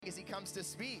he comes to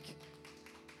speak.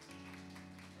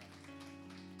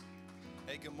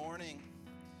 Hey, good morning.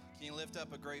 Can you lift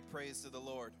up a great praise to the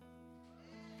Lord?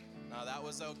 No, that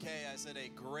was okay. I said a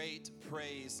great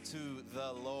praise to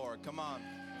the Lord. Come on.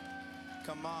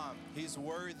 Come on. He's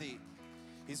worthy.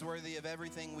 He's worthy of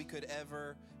everything we could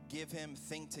ever give him,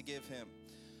 think to give him.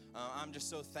 I'm just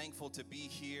so thankful to be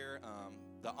here.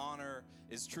 The honor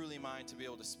is truly mine to be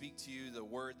able to speak to you the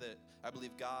word that I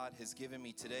believe God has given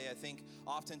me today. I think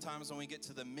oftentimes when we get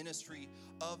to the ministry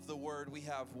of the word, we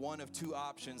have one of two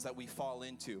options that we fall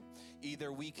into.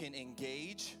 Either we can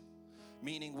engage,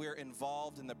 meaning we're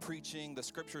involved in the preaching, the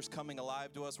scriptures coming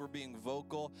alive to us, we're being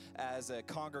vocal as a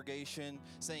congregation,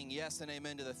 saying yes and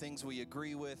amen to the things we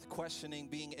agree with, questioning,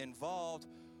 being involved,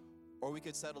 or we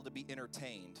could settle to be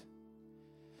entertained.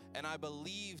 And I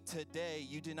believe today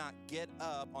you did not get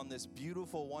up on this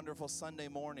beautiful, wonderful Sunday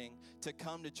morning to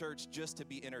come to church just to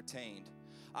be entertained.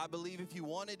 I believe if you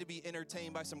wanted to be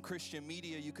entertained by some Christian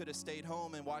media, you could have stayed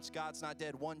home and watched God's Not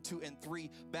Dead 1, 2, and 3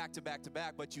 back to back to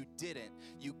back, but you didn't.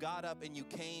 You got up and you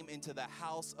came into the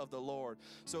house of the Lord.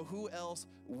 So who else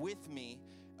with me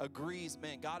agrees,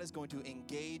 man, God is going to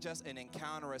engage us and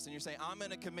encounter us? And you're saying, I'm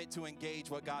going to commit to engage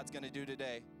what God's going to do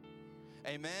today.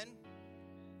 Amen?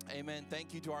 Amen.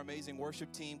 Thank you to our amazing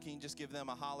worship team. Can you just give them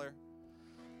a holler?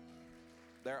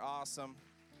 They're awesome.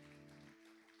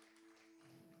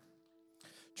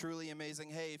 Truly amazing.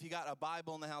 Hey, if you got a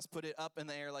Bible in the house, put it up in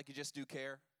the air like you just do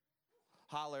care.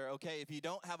 Holler, okay? If you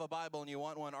don't have a Bible and you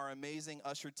want one, our amazing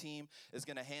usher team is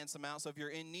going to hand some out. So if you're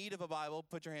in need of a Bible,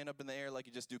 put your hand up in the air like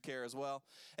you just do care as well.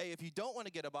 Hey, if you don't want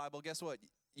to get a Bible, guess what?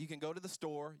 You can go to the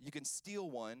store. You can steal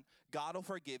one. God will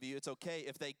forgive you. It's okay.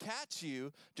 If they catch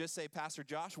you, just say, Pastor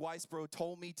Josh Weisbro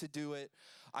told me to do it.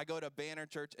 I go to Banner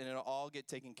Church, and it'll all get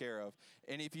taken care of.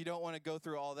 And if you don't want to go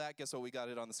through all that, guess what? We got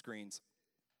it on the screens.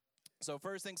 So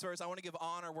first things first, I want to give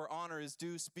honor where honor is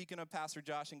due. Speaking of Pastor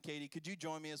Josh and Katie, could you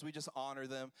join me as we just honor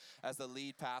them as the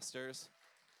lead pastors?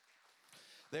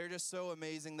 They're just so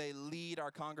amazing. They lead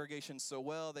our congregation so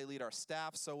well. They lead our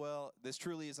staff so well. This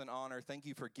truly is an honor. Thank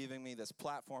you for giving me this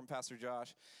platform, Pastor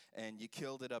Josh, and you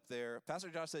killed it up there. Pastor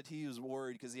Josh said he was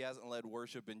worried because he hasn't led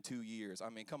worship in 2 years. I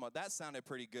mean, come on, that sounded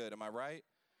pretty good. Am I right?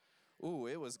 Ooh,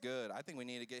 it was good. I think we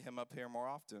need to get him up here more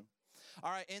often.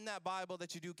 All right, in that Bible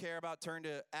that you do care about, turn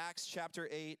to Acts chapter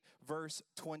 8, verse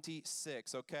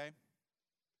 26, okay?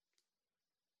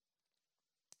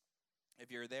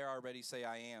 If you're there already, say,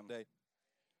 I am.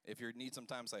 If you need some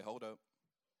time, say, hold up.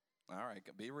 All right,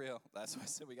 be real. That's why I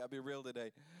said we got to be real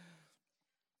today.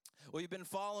 Well, you've been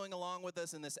following along with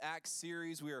us in this Acts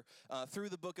series. We're through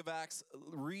the book of Acts,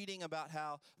 reading about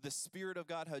how the Spirit of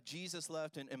God, how Jesus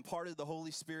left and imparted the Holy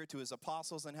Spirit to his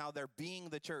apostles and how they're being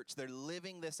the church. They're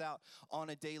living this out on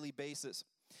a daily basis.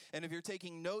 And if you're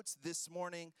taking notes this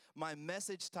morning, my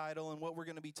message title and what we're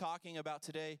going to be talking about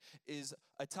today is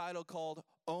a title called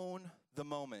Own the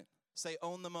Moment. Say,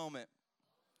 own the moment.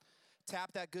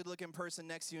 Tap that good-looking person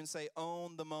next to you and say,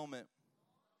 own the moment.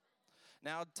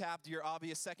 Now tap your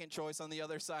obvious second choice on the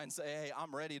other side and say, hey,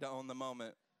 I'm ready to own the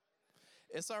moment.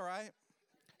 It's all right.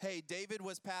 Hey, David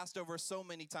was passed over so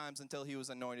many times until he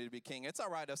was anointed to be king. It's all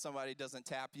right if somebody doesn't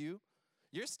tap you.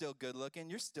 You're still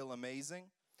good-looking. You're still amazing.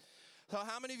 So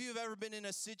how many of you have ever been in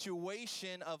a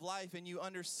situation of life and you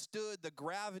understood the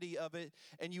gravity of it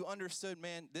and you understood,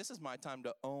 man, this is my time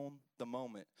to own the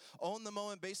moment. Own the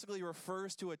moment basically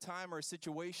refers to a time or a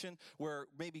situation where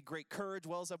maybe great courage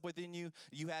wells up within you.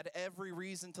 You had every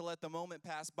reason to let the moment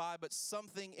pass by, but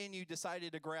something in you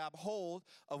decided to grab hold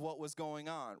of what was going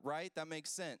on, right? That makes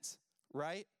sense,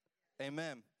 right?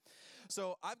 Amen.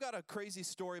 So I've got a crazy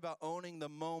story about owning the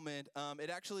moment. It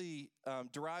actually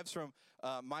derives from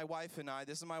my wife and I.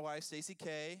 This is my wife, Stacey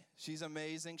K. She's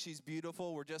amazing. She's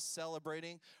beautiful. We're just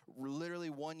celebrating literally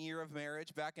 1 year of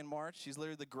marriage back in March. She's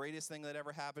literally the greatest thing that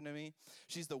ever happened to me.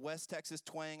 She's the West Texas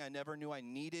twang I never knew I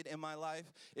needed in my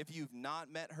life. If you've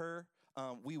not met her,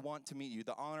 we want to meet you.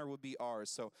 The honor would be ours.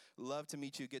 So love to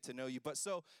meet you, get to know you. But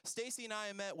so Stacy and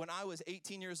I met when I was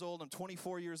 18 years old. I'm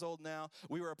 24 years old now.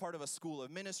 We were a part of a school of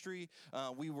ministry.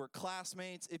 We were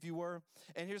classmates, if you were.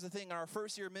 And here's the thing. In our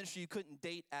first year of ministry, you couldn't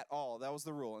date at all. That was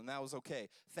the rule, and that was okay.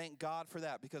 Thank God for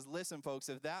that, because listen, folks,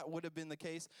 if that would have been the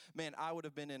case, man, I would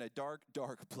have been in a dark,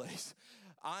 dark place.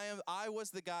 I was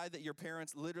the guy that your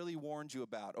parents literally warned you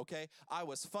about, okay? I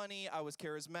was funny, I was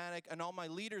charismatic, and all my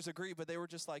leaders agreed, but they were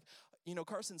just like, you know,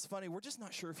 Carson's funny. We're just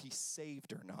not sure if he's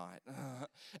saved or not.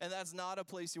 And that's not a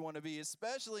place you want to be,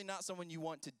 especially not someone you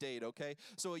want to date, okay?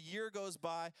 So a year goes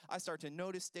by. I start to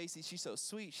notice Stacy. She's so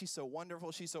sweet. She's so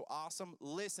wonderful. She's so awesome.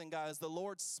 Listen, guys, the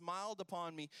Lord smiled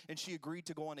upon me, and she agreed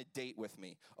to go on a date with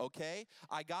me, okay?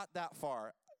 I got that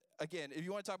far. again, if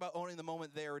you want to talk about owning the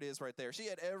moment, there it is right there. She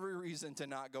had every reason to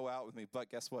not go out with me, but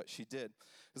guess what? She did,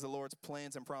 because the Lord's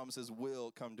plans and promises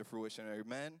will come to fruition.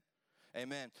 Amen?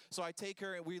 Amen. So I take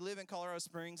her, and we live in Colorado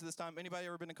Springs this time. Anybody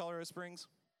ever been to Colorado Springs?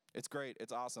 It's great.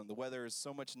 It's awesome. The weather is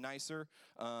so much nicer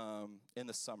in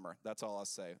the summer. That's all I'll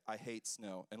say. I hate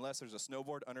snow, unless there's a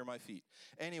snowboard under my feet.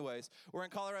 Anyways, we're in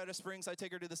Colorado Springs. I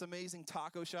take her to this amazing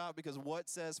taco shop, because what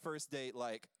says first date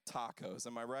like tacos?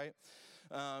 Am I right?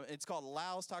 It's called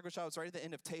Lau's Taco Shop. It's right at the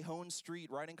end of Tejon Street,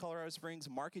 right in Colorado Springs.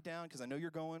 Mark it down, because I know you're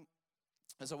going.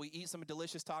 And so we eat some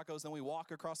delicious tacos, then we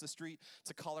walk across the street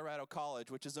to Colorado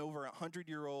College, which is over a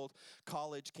 100-year-old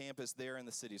college campus there in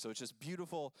the city. So it's just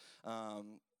beautiful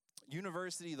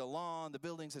university, the lawn, the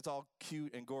buildings, it's all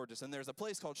cute and gorgeous. And there's a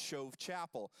place called Shove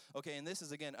Chapel. Okay, and this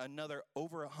is, again, another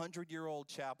over 100-year-old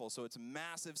chapel. So it's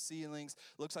massive ceilings,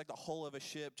 looks like the hull of a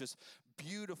ship, just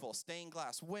beautiful stained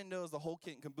glass windows, the whole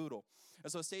kit and caboodle.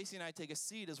 And so Stacy and I take a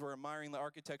seat as we're admiring the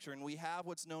architecture, and we have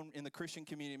what's known in the Christian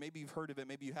community, maybe you've heard of it,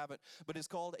 maybe you haven't, but it's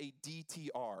called a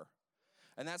DTR.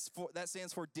 And that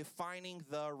stands for defining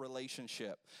the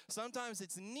relationship. Sometimes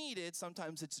it's needed,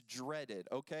 sometimes it's dreaded,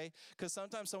 okay? Because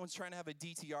sometimes someone's trying to have a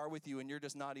DTR with you and you're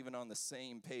just not even on the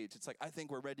same page. It's like, I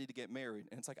think we're ready to get married.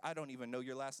 And it's like, I don't even know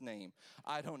your last name.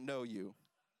 I don't know you.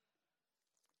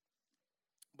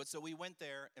 But so we went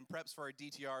there in preps for our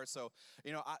DTR. So,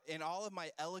 in all of my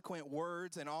eloquent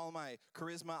words and all of my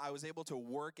charisma, I was able to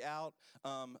work out,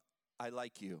 I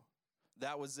like you.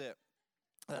 That was it.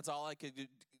 That's all I could do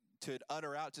to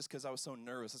utter out, just because I was so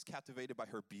nervous. I was captivated by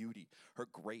her beauty, her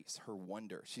grace, her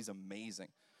wonder. She's amazing.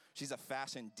 She's a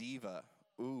fashion diva.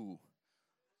 Ooh.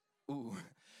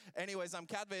 Anyways, I'm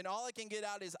captivated. And all I can get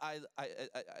out is, I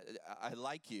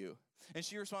like you. And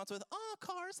she responds with, oh, of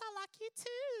course, I like you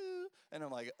too. And I'm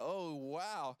like, oh,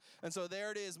 wow. And so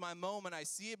there it is, my moment. I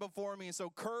see it before me. And so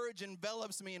courage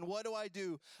envelops me. And what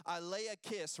do? I lay a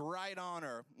kiss right on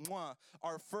her. Mwah.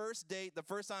 Our first date, the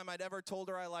first time I'd ever told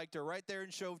her I liked her, right there in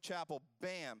Shove Chapel.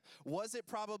 Bam. Was it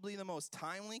probably the most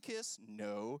timely kiss?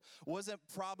 No. Was it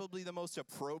probably the most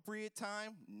appropriate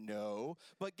time? No.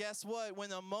 But guess what? When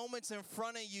the moment's in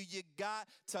front of you, you got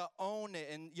to own it.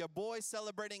 And your boy's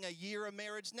celebrating a year of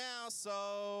marriage now,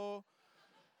 so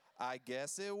I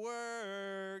guess it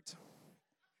worked.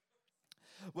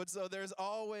 But so there's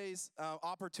always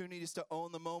opportunities to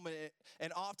own the moment.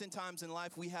 And oftentimes in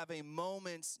life, we have a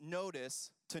moment's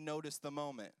notice to notice the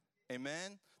moment.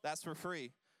 Amen? That's for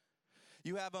free.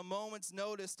 You have a moment's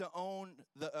notice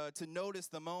to notice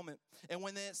the moment. And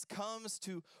when this comes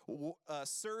to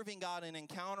serving God and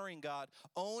encountering God,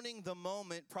 owning the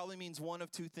moment probably means one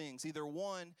of two things. Either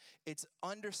one, it's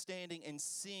understanding and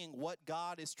seeing what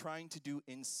God is trying to do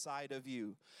inside of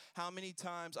you. How many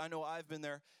times, I know I've been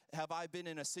there, have I been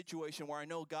in a situation where I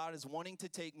know God is wanting to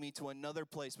take me to another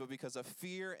place, but because of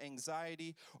fear,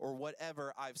 anxiety, or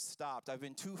whatever, I've stopped. I've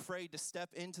been too afraid to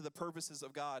step into the purposes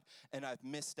of God, and I've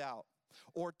missed out.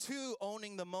 Or two,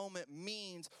 owning the moment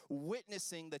means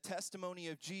witnessing the testimony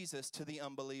of Jesus to the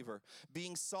unbeliever,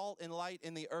 being salt and light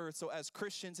in the earth. So as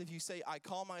Christians, if you say, I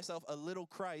call myself a little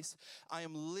Christ, I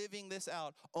am living this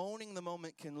out. Owning the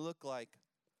moment can look like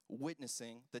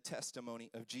witnessing the testimony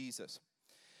of Jesus.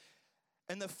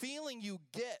 And the feeling you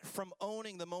get from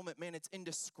owning the moment, man, it's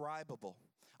indescribable.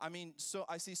 I mean, so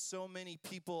I see so many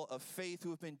people of faith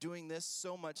who have been doing this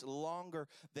so much longer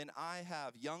than I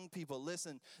have. Young people,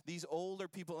 listen, these older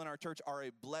people in our church are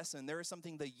a blessing. There is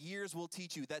something the years will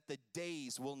teach you that the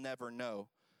days will never know.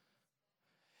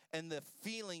 And the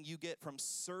feeling you get from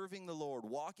serving the Lord,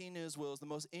 walking in His will, is the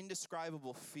most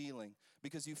indescribable feeling,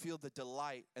 because you feel the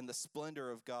delight and the splendor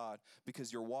of God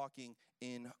because you're walking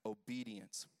in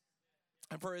obedience.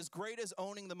 And for as great as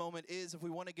owning the moment is, if we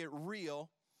want to get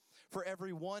real, for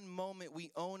every one moment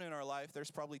we own in our life,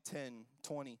 there's probably 10,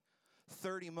 20,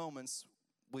 30 moments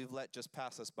we've let just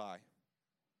pass us by.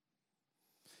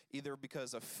 Either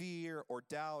because of fear or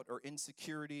doubt or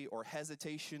insecurity or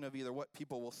hesitation of either what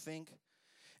people will think.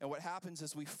 And what happens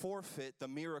is we forfeit the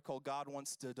miracle God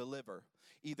wants to deliver,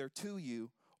 either to you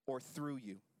or through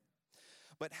you.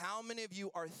 But how many of you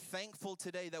are thankful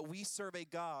today that we serve a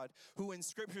God who in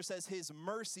Scripture says His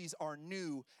mercies are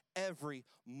new every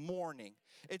morning?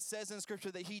 It says in Scripture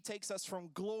that He takes us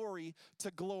from glory to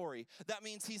glory. That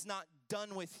means He's not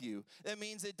done with you. That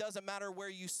means it doesn't matter where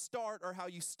you start or how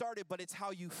you started, but it's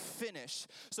how you finish.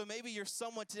 So maybe you're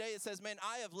someone today that says, man,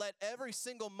 I have let every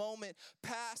single moment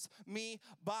pass me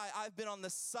by. I've been on the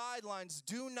sidelines.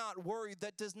 Do not worry.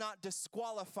 That does not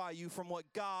disqualify you from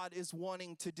what God is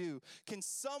wanting to do. Can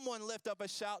someone lift up a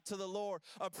shout to the Lord,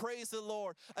 a praise the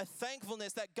Lord, a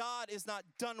thankfulness that God is not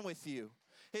done with you?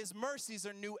 His mercies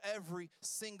are new every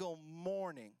single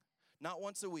morning. Not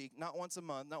once a week, not once a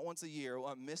month, not once a year.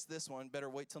 Well, I missed this one. Better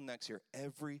wait till next year.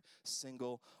 Every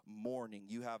single morning,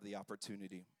 you have the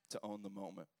opportunity to own the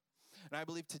moment. And I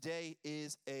believe today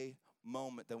is a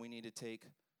moment that we need to take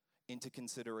into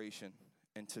consideration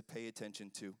and to pay attention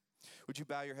to. Would you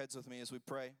bow your heads with me as we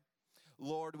pray?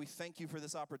 Lord, we thank you for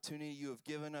this opportunity you have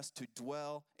given us to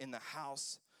dwell in the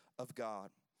house of God.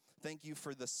 Thank you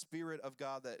for the Spirit of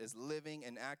God that is living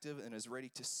and active and is ready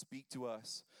to speak to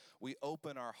us. We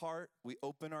open our heart, we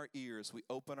open our ears, we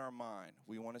open our mind.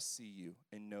 We want to see you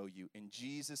and know you. In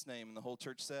Jesus' name, and the whole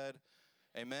church said,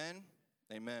 amen,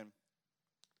 amen.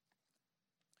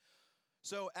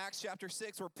 So Acts chapter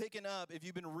 6, we're picking up, if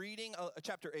you've been reading,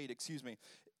 chapter 8,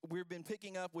 we've been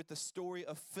picking up with the story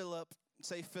of Philip.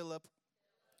 Say Philip.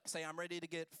 Say, I'm ready to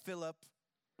get Philip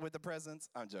with the presents.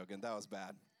 I'm joking, that was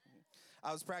bad.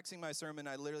 I was practicing my sermon.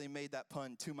 I literally made that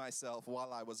pun to myself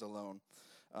while I was alone.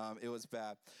 It was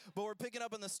bad. But we're picking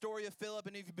up on the story of Philip,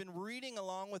 and if you've been reading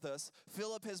along with us,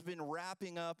 Philip has been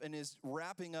wrapping up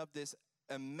this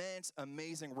immense,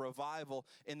 amazing revival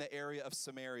in the area of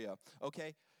Samaria,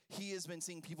 okay? He has been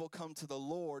seeing people come to the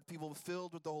Lord, people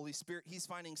filled with the Holy Spirit. He's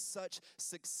finding such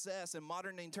success in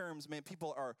modern day terms. Man,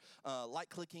 people are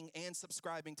like-clicking and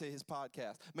subscribing to his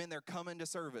podcast. Man, they're coming to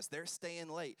service. They're staying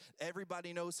late.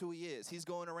 Everybody knows who he is. He's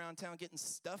going around town getting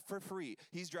stuff for free.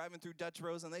 He's driving through Dutch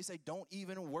Bros, and they say, don't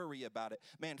even worry about it.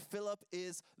 Man, Philip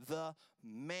is the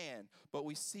man. But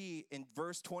we see in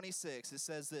verse 26, it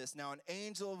says this, now an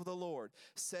angel of the Lord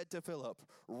said to Philip,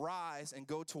 rise and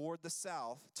go toward the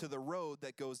south to the road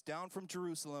that goes down from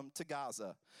Jerusalem to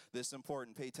Gaza. This is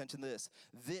important. Pay attention to this.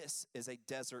 This is a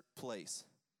desert place.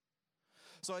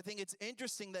 So I think it's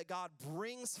interesting that God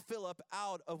brings Philip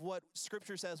out of what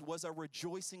Scripture says was a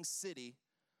rejoicing city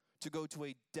to go to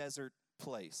a desert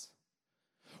place.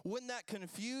 Wouldn't that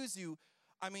confuse you?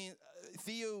 I mean,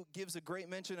 Theo gives a great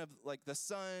mention of like the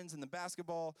Suns and the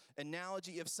basketball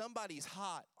analogy. If somebody's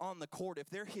hot on the court, if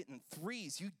they're hitting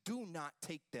threes, you do not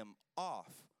take them off,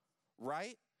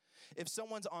 right? If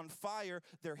someone's on fire,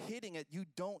 they're hitting it, you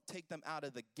don't take them out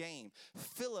of the game.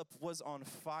 Philip was on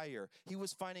fire. He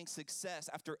was finding success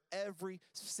after every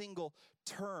single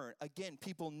turn. Again,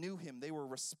 people knew him. They were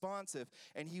responsive,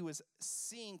 and he was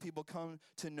seeing people come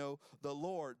to know the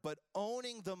Lord. But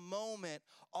owning the moment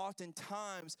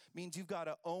oftentimes means you've got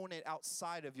to own it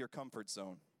outside of your comfort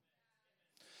zone.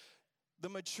 The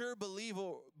mature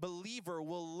believer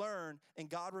will learn, and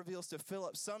God reveals to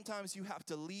Philip, sometimes you have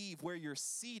to leave where you're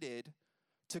seated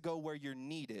to go where you're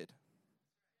needed.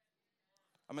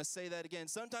 I'm going to say that again.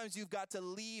 Sometimes you've got to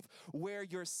leave where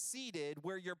you're seated,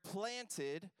 where you're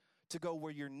planted, to go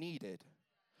where you're needed.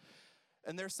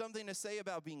 And there's something to say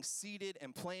about being seated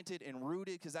and planted and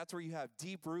rooted, because that's where you have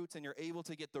deep roots and you're able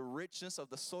to get the richness of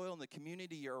the soil and the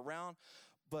community you're around.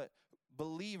 But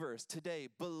believers today,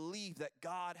 believe that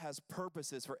God has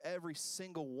purposes for every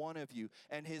single one of you,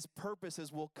 and his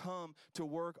purposes will come to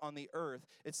work on the earth.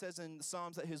 It says in the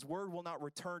Psalms that his word will not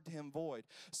return to him void.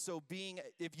 So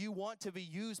if you want to be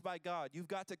used by God, you've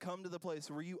got to come to the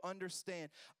place where you understand,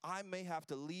 I may have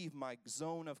to leave my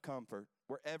zone of comfort,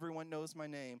 where everyone knows my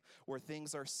name, where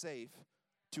things are safe,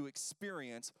 to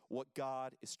experience what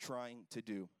God is trying to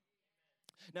do.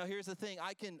 Now, here's the thing.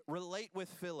 I can relate with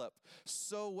Philip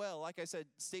so well. Like I said,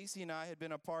 Stacy and I had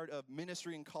been a part of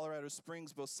ministry in Colorado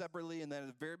Springs, both separately and then at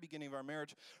the very beginning of our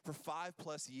marriage for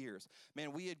 5+ years.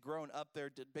 Man, we had grown up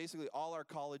there, did basically all our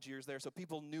college years there, so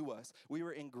people knew us. We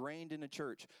were ingrained in a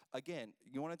church. Again,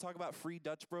 you want to talk about free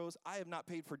Dutch Bros? I have not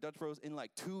paid for Dutch Bros in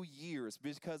like 2 years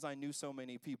because I knew so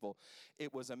many people.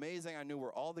 It was amazing. I knew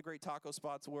where all the great taco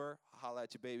spots were. Holla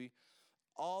at you, baby.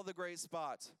 All the great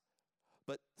spots.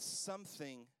 But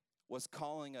something was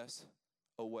calling us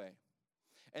away.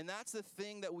 And that's the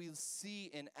thing that we see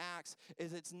in Acts,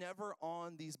 is it's never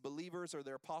on these believers or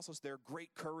their apostles, their great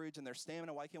courage and their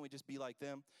stamina. Why can't we just be like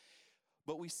them?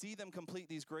 But we see them complete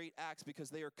these great acts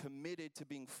because they are committed to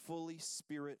being fully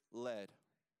Spirit-led.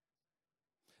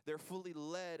 They're fully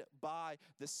led by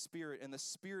the Spirit, and the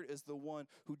Spirit is the one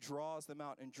who draws them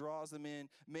out and draws them in.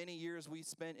 Many years we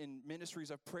spent in ministries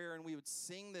of prayer, and we would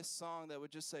sing this song that would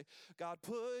just say, God,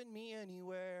 put me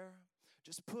anywhere.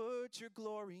 Just put your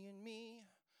glory in me.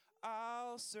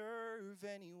 I'll serve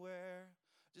anywhere.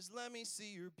 Just let me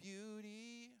see your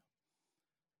beauty.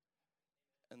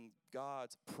 And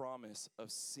God's promise of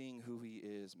seeing who he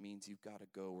is means you've got to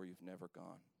go where you've never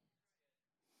gone.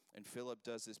 And Philip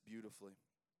does this beautifully.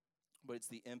 But it's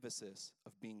the emphasis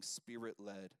of being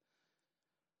Spirit-led,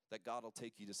 that God will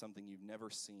take you to something you've never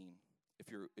seen if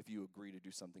you agree to do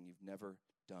something you've never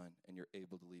done and you're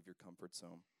able to leave your comfort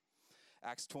zone.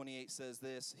 Acts 28 says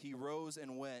this, he rose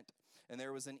and went, And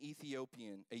there was an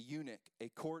Ethiopian, a eunuch, a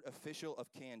court official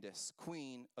of Candace,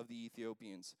 queen of the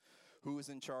Ethiopians, who was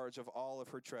in charge of all of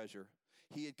her treasure.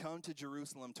 He had come to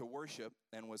Jerusalem to worship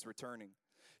and was returning.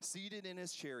 Seated in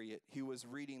his chariot, he was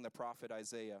reading the prophet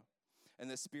Isaiah.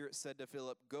 And the Spirit said to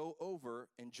Philip, "Go over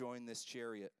and join this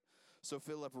chariot." So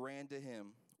Philip ran to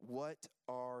him. "What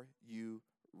are you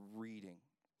reading?"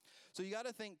 So you got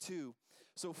to think too.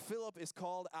 So Philip is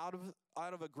called out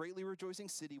of a greatly rejoicing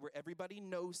city where everybody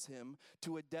knows him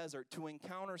to a desert to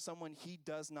encounter someone he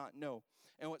does not know.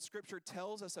 And what Scripture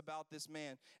tells us about this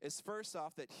man is, first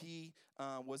off, that he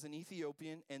was an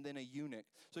Ethiopian and then a eunuch.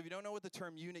 So if you don't know what the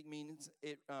term eunuch means,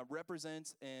 it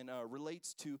represents and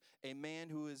relates to a man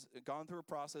who has gone through a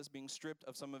process being stripped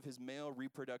of some of his male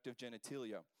reproductive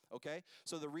genitalia. Okay?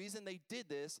 So the reason they did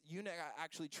this, eunuch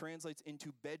actually translates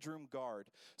into bedroom guard.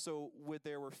 So when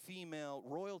there were female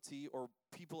royalty or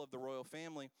people of the royal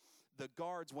family, the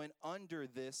guards went under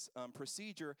this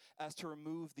procedure as to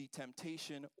remove the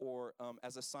temptation or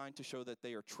as a sign to show that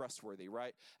they are trustworthy,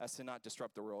 right? As to not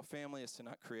disrupt the royal family, as to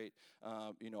not create,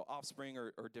 offspring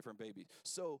or different babies.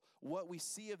 So what we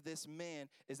see of this man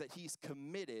is that he's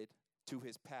committed to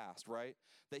his past, right?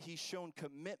 That he's shown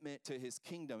commitment to his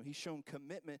kingdom. He's shown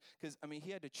commitment because,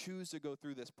 he had to choose to go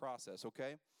through this process,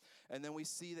 okay? And then we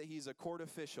see that he's a court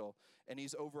official and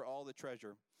he's over all the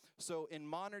treasure. So in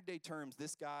modern day terms,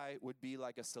 this guy would be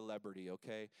like a celebrity,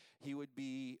 okay? He would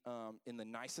be in the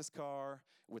nicest car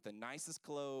with the nicest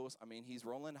clothes. He's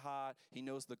rolling hot. He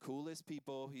knows the coolest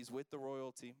people. He's with the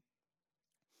royalty.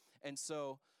 And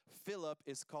so Philip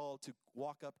is called to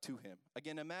walk up to him.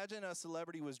 Again, imagine a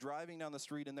celebrity was driving down the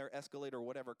street in their Escalade or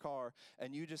whatever car,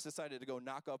 and you just decided to go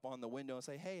knock up on the window and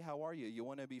say, "Hey, how are you? You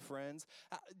want to be friends?"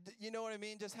 You know what I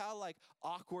mean? Just how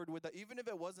awkward would that, even if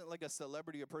it wasn't like a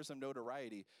celebrity or person of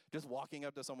notoriety, just walking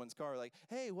up to someone's car like,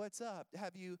 "Hey, what's up?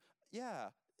 Have you?"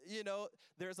 Yeah.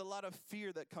 There's a lot of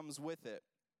fear that comes with it.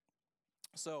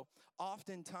 So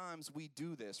oftentimes we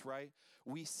do this, right?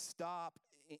 We stop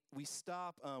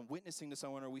witnessing to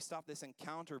someone, or we stop this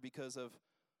encounter because of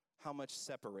how much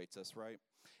separates us, right?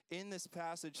 In this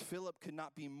passage, Philip could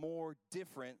not be more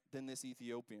different than this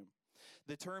Ethiopian.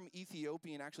 The term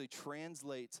Ethiopian actually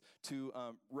translates to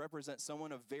represent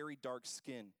someone of very dark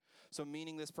skin. So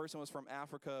meaning this person was from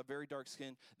Africa, very dark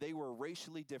skin. They were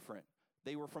racially different.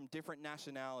 They were from different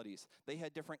nationalities. They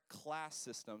had different class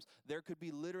systems. There could be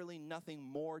literally nothing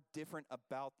more different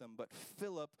about them, but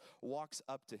Philip walks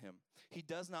up to him. He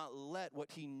does not let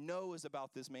what he knows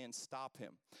about this man stop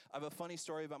him. I have a funny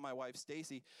story about my wife,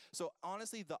 Stacy. So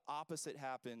honestly, the opposite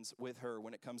happens with her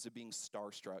when it comes to being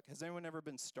starstruck. Has anyone ever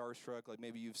been starstruck? Like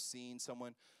maybe you've seen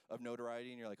someone of notoriety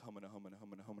and you're like, humana.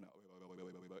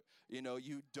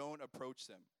 You don't approach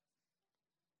them.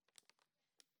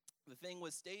 The thing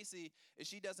with Stacy is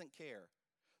she doesn't care.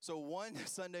 So one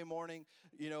Sunday morning,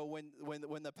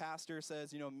 when the pastor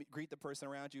says, greet the person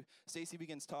around you, Stacy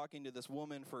begins talking to this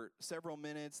woman for several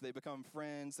minutes. They become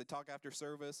friends. They talk after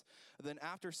service. Then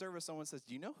after service, someone says,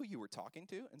 "Do you know who you were talking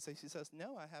to?" And Stacy says,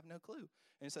 "No, I have no clue." And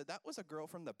he said, "That was a girl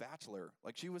from The Bachelor.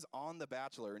 Like she was on The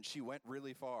Bachelor and she went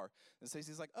really far." And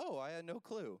Stacy's like, "Oh, I had no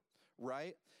clue."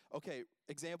 Right? Okay,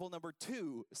 example number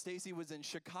 2, Stacy was in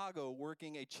Chicago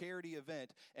working a charity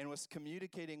event and was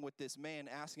communicating with this man,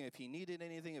 asking if he needed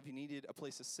anything, if he needed a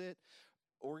place to sit,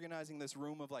 organizing this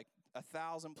room of like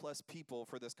 1,000+ people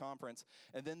for this conference.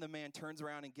 And then the man turns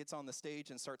around and gets on the stage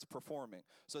and starts performing.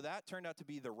 So that turned out to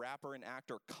be the rapper and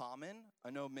actor Common. I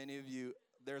know many of you,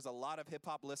 there's a lot of hip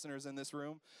hop listeners in this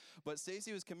room, but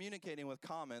Stacy was communicating with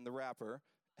Common, the rapper.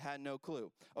 Had no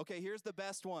clue. Okay, here's the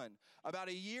best one. About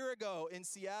a year ago in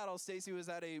Seattle, Stacy was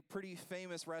at a pretty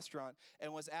famous restaurant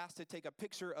and was asked to take a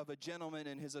picture of a gentleman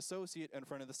and his associate in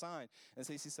front of the sign. And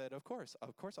Stacy said, of course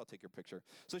I'll take your picture.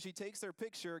 So she takes their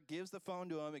picture, gives the phone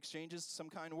to him, exchanges some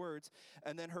kind words,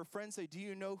 and then her friends say, "Do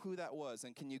you know who that was?"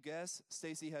 And can you guess?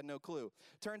 Stacy had no clue.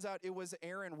 Turns out it was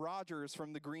Aaron Rodgers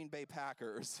from the Green Bay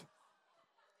Packers.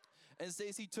 And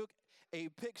Stacy took a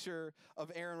picture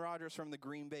of Aaron Rodgers from the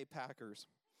Green Bay Packers.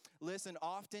 Listen,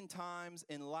 oftentimes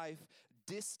in life,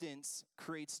 distance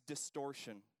creates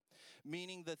distortion,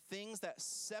 meaning the things that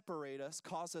separate us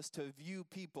cause us to view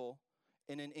people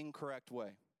in an incorrect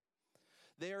way.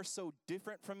 They are so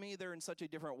different from me. They're in such a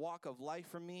different walk of life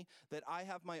from me that I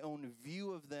have my own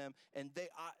view of them. And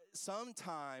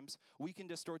sometimes we can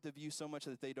distort the view so much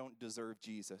that they don't deserve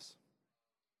Jesus.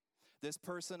 This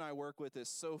person I work with is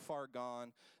so far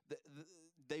gone that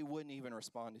they wouldn't even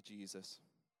respond to Jesus.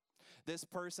 This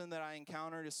person that I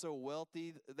encountered is so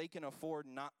wealthy, they can afford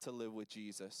not to live with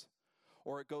Jesus.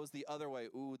 Or it goes the other way.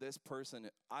 Ooh, this person,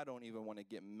 I don't even want to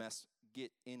get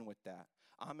in with that.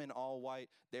 I'm in all white,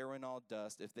 they're in all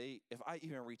dust. If I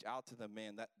even reach out to them,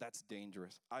 man, that's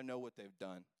dangerous. I know what they've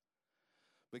done.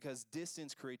 Because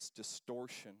distance creates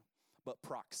distortion, but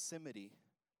proximity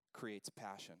creates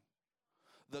passion.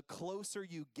 The closer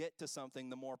you get to something,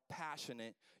 the more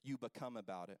passionate you become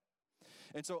about it.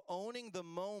 And so owning the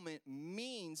moment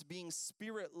means being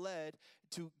Spirit-led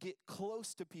to get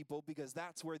close to people, because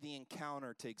that's where the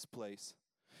encounter takes place.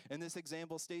 In this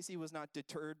example, Stacy was not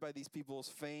deterred by these people's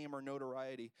fame or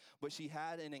notoriety, but she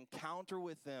had an encounter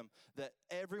with them that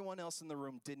everyone else in the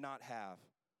room did not have,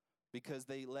 because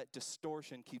they let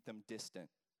distortion keep them distant.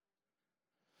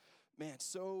 Man,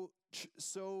 so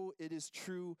it is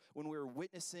true when we're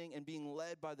witnessing and being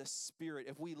led by the Spirit.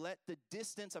 If we let the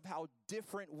distance of how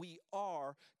different we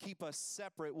are keep us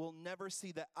separate, we'll never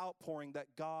see the outpouring that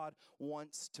God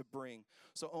wants to bring.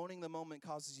 So owning the moment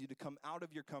causes you to come out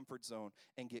of your comfort zone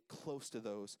and get close to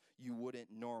those you wouldn't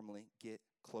normally get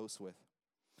close with.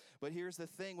 But here's the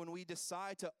thing, when we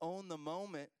decide to own the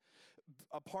moment,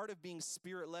 a part of being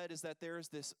Spirit-led is that there's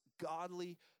this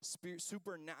godly,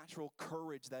 supernatural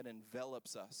courage that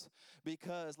envelops us.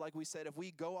 Because, like we said, if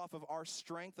we go off of our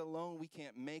strength alone, we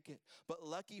can't make it. But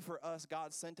lucky for us,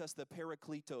 God sent us the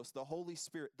Parakletos, the Holy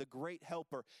Spirit, the great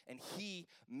helper, and He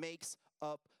makes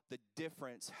up the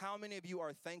difference. How many of you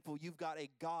are thankful you've got a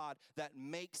God that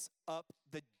makes up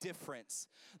the difference?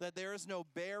 That there is no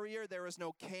barrier, there is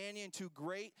no canyon too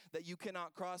great that you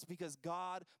cannot cross, because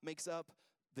God makes up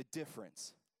the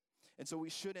difference. And so we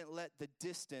shouldn't let the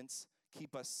distance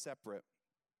keep us separate.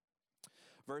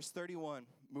 Verse 31,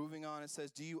 moving on, it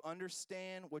says, do you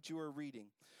understand what you are reading?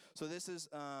 So this is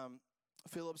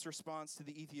Philip's response to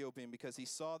the Ethiopian, because he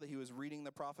saw that he was reading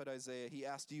the prophet Isaiah. He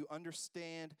asked, do you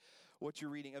understand what you're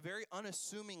reading? A very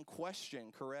unassuming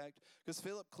question, correct? Because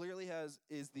Philip clearly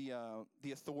is the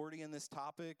authority in this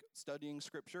topic, studying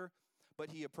Scripture, but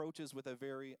he approaches with a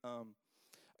very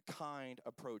kind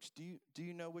approach. Do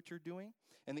you know what you're doing?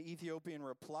 And the Ethiopian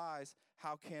replies,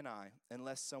 how can I,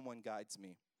 unless someone guides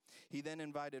me? He then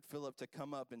invited Philip to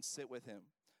come up and sit with him.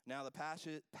 Now the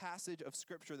passage of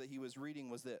Scripture that he was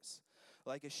reading was this: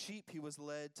 like a sheep he was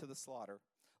led to the slaughter,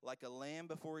 like a lamb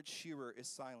before its shearer is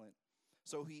silent,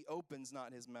 so he opens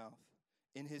not his mouth.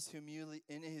 In his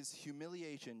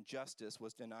humiliation justice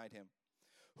was denied him.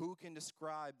 Who can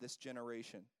describe this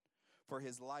generation? For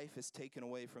his life is taken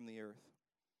away from the earth.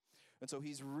 And so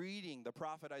he's reading the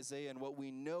prophet Isaiah, and what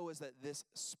we know is that this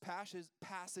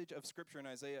passage of Scripture in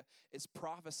Isaiah is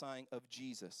prophesying of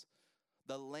Jesus,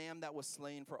 the Lamb that was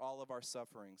slain for all of our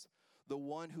sufferings, the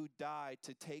one who died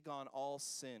to take on all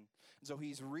sin. And so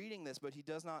he's reading this, but he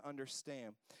does not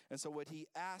understand. And so what he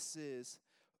asks is,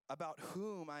 about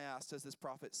whom, I asked, does this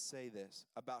prophet say this?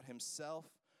 About himself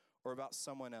or about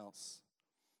someone else?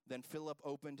 Then Philip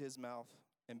opened his mouth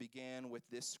and began with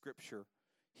this scripture.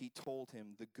 He told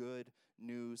him the good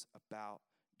news about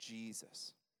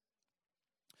Jesus.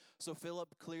 So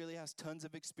Philip clearly has tons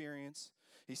of experience.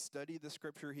 He studied the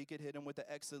Scripture. He could hit him with the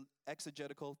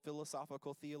exegetical,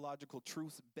 philosophical, theological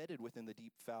truths bedded within the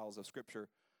deep fowls of Scripture.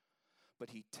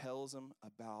 But he tells him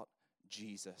about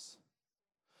Jesus.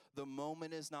 The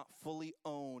moment is not fully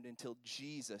owned until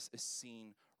Jesus is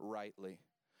seen rightly.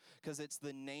 Because it's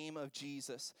the name of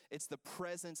Jesus. It's the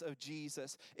presence of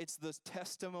Jesus. It's the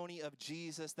testimony of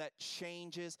Jesus that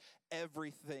changes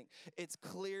everything. It's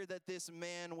clear that this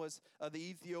man the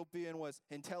Ethiopian was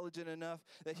intelligent enough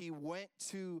that he went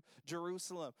to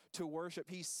Jerusalem to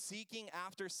worship. He's seeking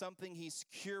after something. He's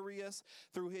curious.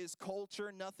 Through his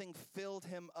culture, nothing filled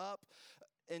him up.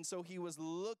 And so he was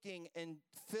looking, and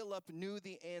Philip knew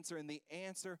the answer, and the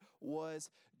answer was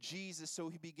Jesus. So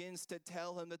he begins to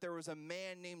tell him that there was a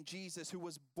man named Jesus who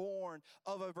was born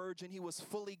of a virgin. He was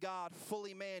fully God,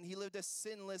 fully man. He lived a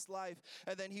sinless life,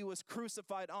 and then he was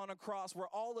crucified on a cross where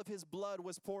all of his blood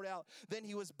was poured out. Then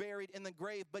he was buried in the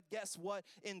grave. But guess what?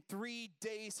 In 3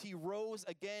 days, he rose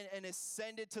again and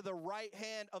ascended to the right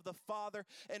hand of the Father,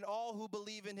 and all who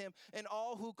believe in him and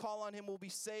all who call on him will be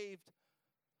saved.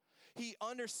 He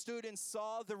understood and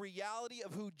saw the reality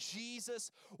of who Jesus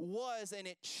was, and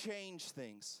it changed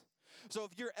things. So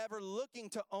if you're ever looking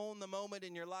to own the moment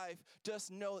in your life,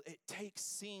 just know it takes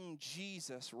seeing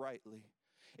Jesus rightly.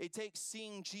 It takes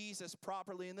seeing Jesus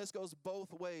properly, and this goes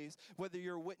both ways. Whether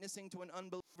you're witnessing to an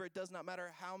unbeliever, it does not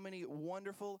matter how many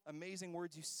wonderful, amazing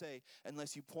words you say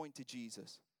unless you point to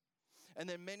Jesus. And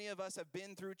then many of us have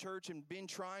been through church and been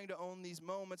trying to own these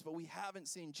moments, but we haven't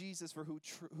seen Jesus for who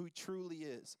truly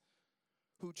is.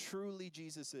 Who truly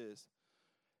Jesus is.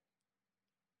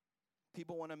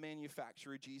 People want to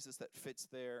manufacture a Jesus that fits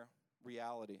their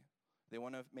reality. They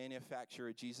want to manufacture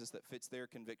a Jesus that fits their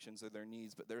convictions or their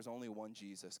needs, but there's only one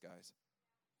Jesus, guys.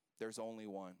 There's only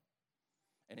one.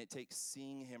 And it takes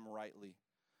seeing him rightly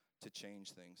to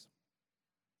change things.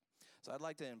 So I'd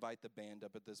like to invite the band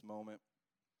up at this moment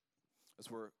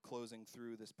as we're closing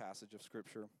through this passage of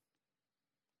Scripture.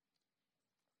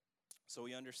 So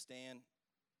we understand,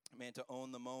 man, to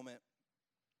own the moment,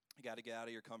 you got to get out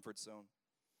of your comfort zone.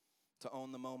 To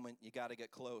own the moment, you got to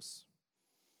get close.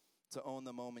 To own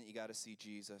the moment, you got to see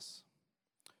Jesus.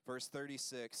 Verse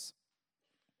 36,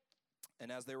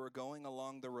 and as they were going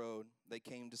along the road, they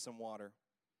came to some water.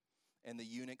 And the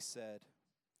eunuch said,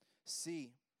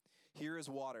 "See, here is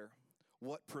water.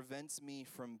 What prevents me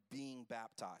from being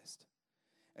baptized?"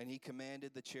 And he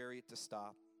commanded the chariot to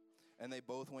stop. And they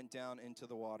both went down into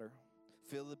the water,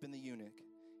 Philip and the eunuch,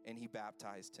 and he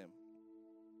baptized him.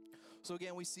 So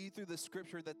again, we see through the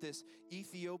scripture that this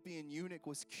Ethiopian eunuch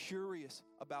was curious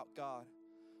about God,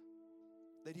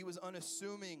 that he was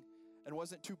unassuming and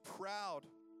wasn't too proud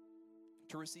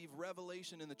to receive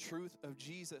revelation in the truth of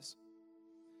Jesus.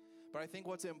 But I think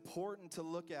what's important to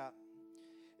look at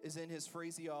is in his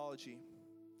phraseology,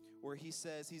 where he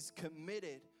says he's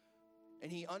committed and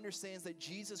he understands that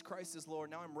Jesus Christ is Lord.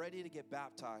 Now I'm ready to get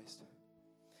baptized.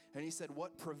 And he said,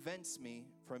 what prevents me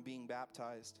from being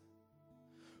baptized?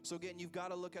 So again, you've got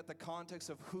to look at the context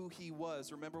of who he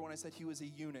was. Remember when I said he was a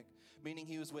eunuch, meaning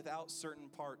he was without certain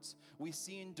parts. We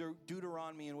see in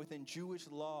Deuteronomy and within Jewish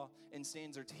law and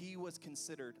standards, he was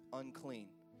considered unclean.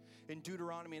 In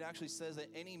Deuteronomy, it actually says that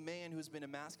any man who's been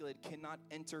emasculated cannot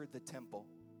enter the temple.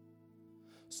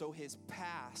 So his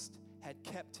past had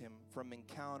kept him from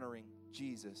encountering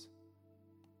Jesus.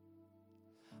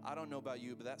 I don't know about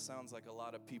you, but that sounds like a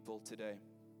lot of people today.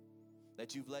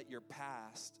 That you've let your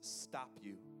past stop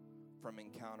you from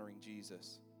encountering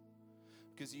Jesus.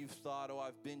 Because you've thought, oh,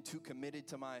 I've been too committed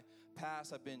to my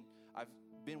past. I've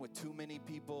been with too many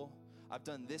people. I've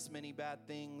done this many bad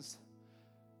things.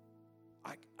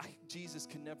 Jesus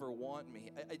can never want me.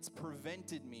 It's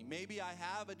prevented me. Maybe I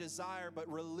have a desire, but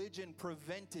religion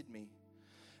prevented me.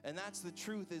 And that's the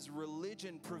truth, is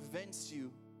religion prevents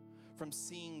you from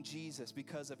seeing Jesus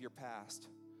because of your past.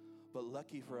 But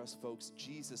lucky for us folks,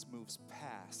 Jesus moves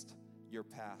past your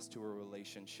past to a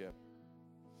relationship.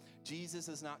 Jesus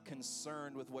is not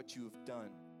concerned with what you have done,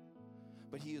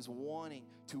 but he is wanting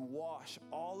to wash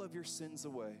all of your sins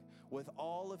away with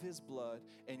all of his blood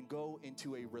and go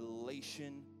into a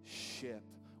relationship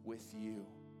with you.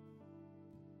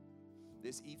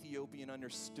 This Ethiopian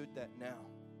understood that now.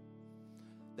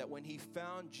 That when he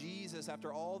found Jesus,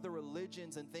 after all the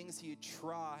religions and things he had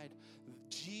tried,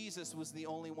 Jesus was the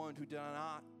only one who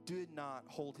did not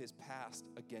hold his past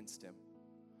against him.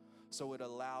 So it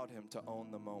allowed him to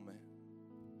own the moment.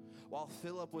 While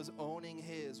Philip was owning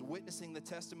his, witnessing the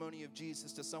testimony of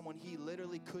Jesus to someone he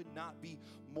literally could not be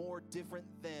more different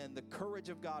than, the courage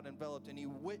of God enveloped, and he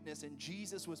witnessed, and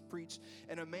Jesus was preached,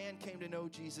 and a man came to know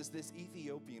Jesus. This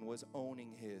Ethiopian was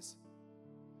owning his.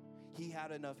 He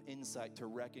had enough insight to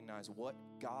recognize what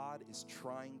God is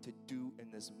trying to do in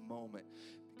this moment.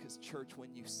 Because, church,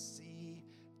 when you see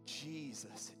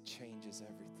Jesus, it changes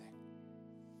everything.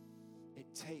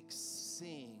 It takes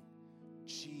seeing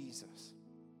Jesus.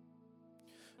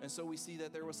 And so we see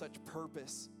that there was such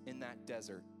purpose in that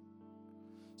desert.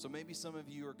 So maybe some of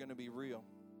you are going to be real.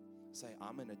 Say,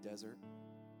 I'm in a desert.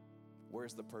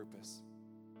 Where's the purpose?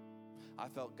 I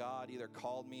felt God either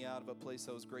called me out of a place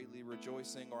I was greatly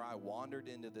rejoicing, or I wandered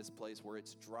into this place where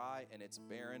it's dry and it's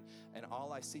barren, and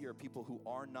all I see are people who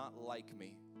are not like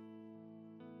me.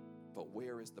 But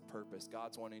where is the purpose?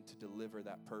 God's wanting to deliver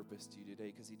that purpose to you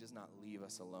today, because he does not leave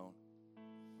us alone.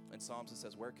 And Psalms, it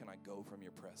says, where can I go from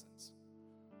your presence?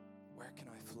 Where can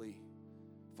I flee?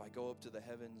 If I go up to the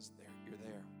heavens, there, you're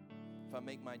there. If I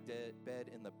make my bed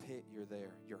in the pit, you're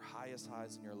there. Your highest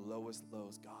highs and your lowest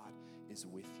lows, God is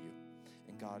with you.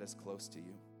 And God is close to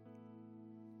you.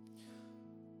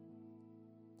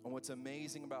 And what's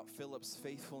amazing about Philip's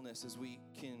faithfulness is we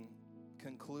can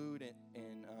conclude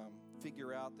and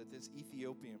figure out that this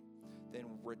Ethiopian then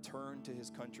returned to his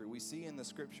country. We see in the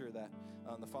scripture that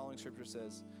the following scripture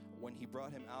says, when he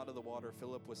brought him out of the water,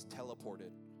 Philip was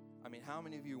teleported. I mean, how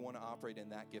many of you want to operate in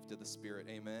that gift of the Spirit?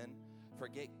 Amen.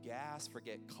 Forget gas,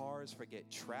 forget cars, forget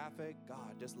traffic.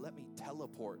 God, just let me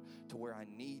teleport to where I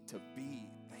need to be.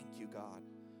 Thank you, God.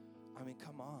 I mean,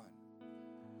 come on.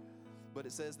 But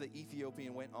it says the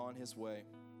Ethiopian went on his way,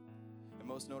 and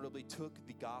most notably took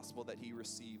the gospel that he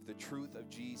received, the truth of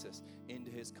Jesus,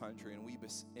 into his country.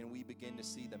 And we begin to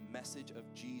see the message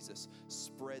of Jesus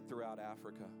spread throughout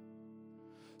Africa.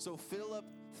 So Philip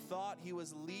thought he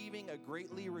was leaving a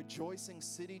greatly rejoicing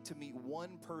city to meet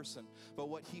one person. But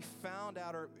what he found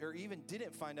out, or even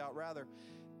didn't find out rather,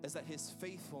 is that his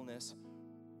faithfulness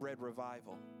bred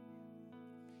revival.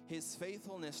 his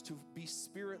faithfulness to be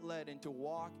Spirit-led and to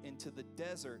walk into the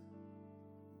desert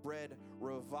bred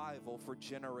revival for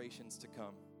generations to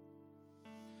come.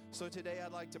 So today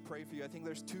I'd like to pray for you. I think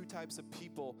there's two types of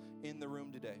people in the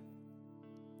room today.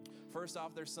 First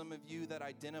off, there's some of you that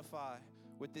identify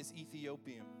with this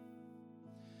Ethiopian,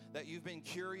 that you've been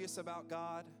curious about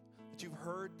God, that you've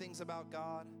heard things about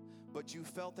God, but you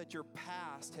felt that your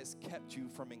past has kept you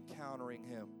from encountering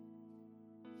him.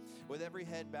 With every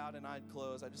head bowed and eye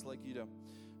closed, I'd just like you to,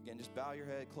 again, just bow your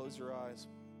head, close your eyes.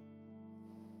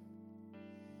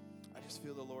 I just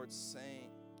feel the Lord saying,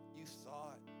 you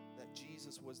thought that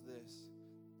Jesus was this,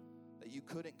 that you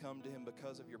couldn't come to him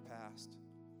because of your past.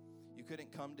 You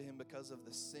couldn't come to him because of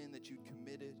the sin that you'd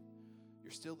committed.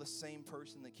 You're still the same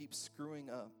person that keeps screwing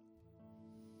up.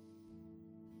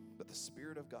 But the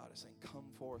Spirit of God is saying, come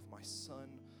forth, my son,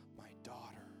 my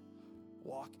daughter.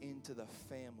 Walk into the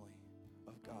family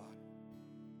of God.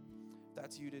 If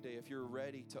that's you today, if you're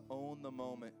ready to own the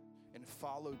moment and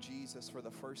follow Jesus for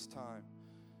the first time,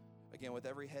 again, with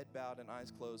every head bowed and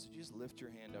eyes closed, you just lift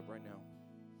your hand up right now.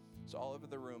 So all over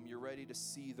the room, you're ready to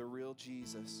see the real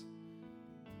Jesus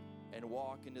and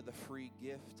walk into the free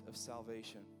gift of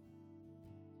salvation.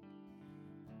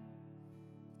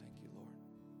 Thank you, Lord.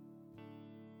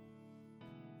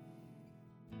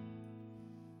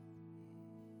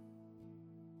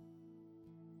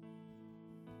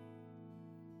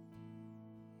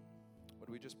 Would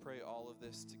we just pray all of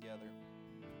this together?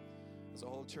 As a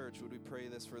whole church, would we pray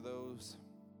this for those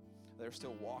that are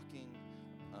still walking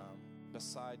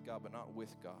beside God but not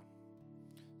with God?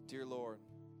 Dear Lord,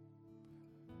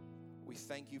 we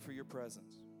thank you for your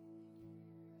presence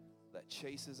that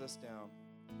chases us down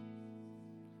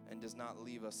and does not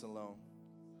leave us alone.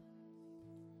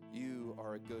 You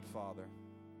are a good Father.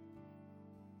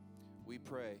 We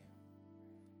pray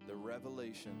the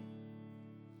revelation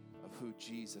of who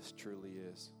Jesus truly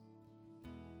is.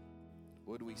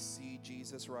 Would we see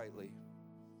Jesus rightly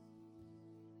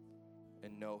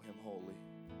and know him wholly?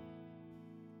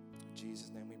 In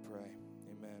Jesus' name we pray.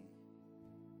 Amen.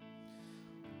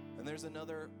 And there's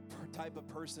another type of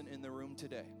person in the room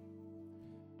today.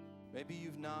 Maybe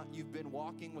you've been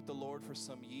walking with the Lord for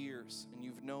some years and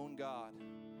you've known God,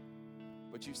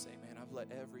 but you say, man, I've let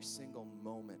every single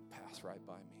moment pass right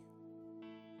by me.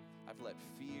 I've let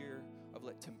fear, I've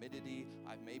let timidity,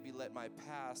 I've maybe let my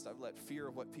past, I've let fear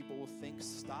of what people will think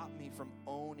stop me from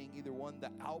owning either one,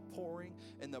 the outpouring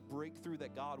and the breakthrough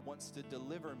that God wants to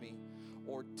deliver me,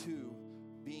 or two,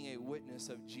 being a witness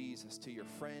of Jesus to your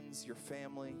friends, your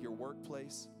family, your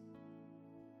workplace.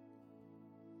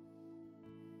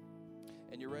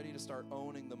 And you're ready to start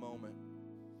owning the moment.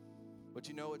 But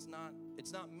you know, it's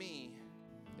not me,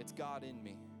 it's God in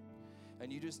me.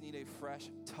 And you just need a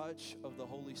fresh touch of the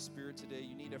Holy Spirit today.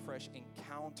 You need a fresh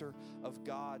encounter of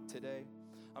God today.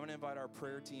 I'm going to invite our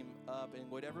prayer team up, and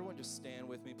would everyone just stand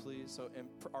with me, please? So, and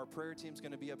our prayer team's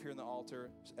going to be up here in the altar.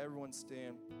 Just everyone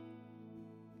stand.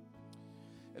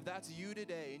 If that's you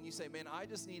today and you say, man, I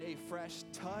just need a fresh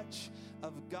touch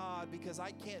of God because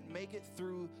I can't make it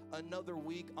through another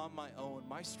week on my own.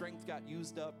 My strength got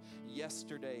used up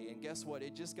yesterday, and guess what?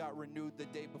 It just got renewed the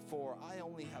day before. I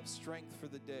only have strength for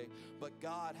the day, but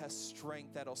God has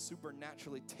strength that'll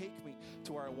supernaturally take me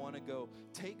to where I want to go,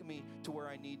 take me to where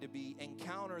I need to be,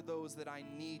 encounter those that I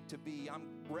need to be. I'm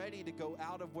ready to go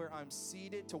out of where I'm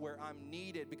seated to where I'm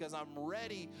needed because I'm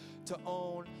ready to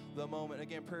own the moment.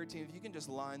 Again, prayer team, if you can just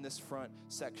line this front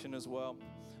section as well.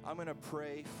 I'm going to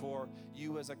pray for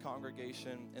you as a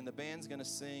congregation, and the band's going to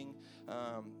sing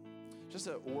just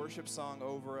a worship song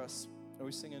over us. Are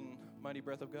we singing Mighty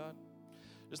Breath of God?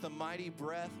 Just the mighty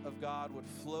breath of God would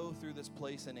flow through this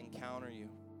place and encounter you.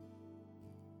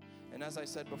 And as I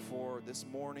said before, this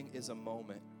morning is a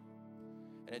moment.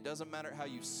 And it doesn't matter how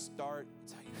you start,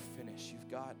 it's how you finish. You've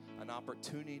got an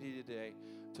opportunity today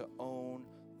to own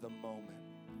the moment.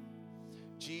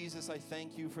 Jesus, I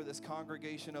thank you for this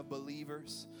congregation of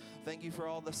believers. Thank you for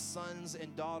all the sons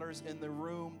and daughters in the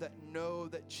room that know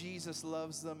that Jesus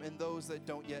loves them and those that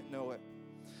don't yet know it.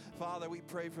 Father, we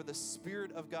pray for the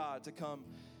Spirit of God to come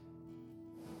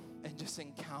and just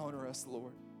encounter us,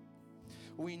 Lord.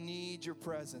 We need your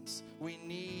presence. We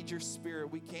need your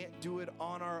Spirit. We can't do it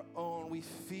on our own. We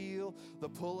feel the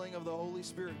pulling of the Holy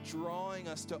Spirit drawing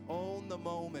us to own the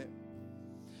moment.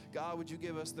 God, would you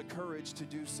give us the courage to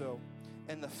do so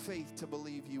and the faith to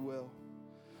believe you will.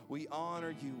 We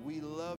honor you. We love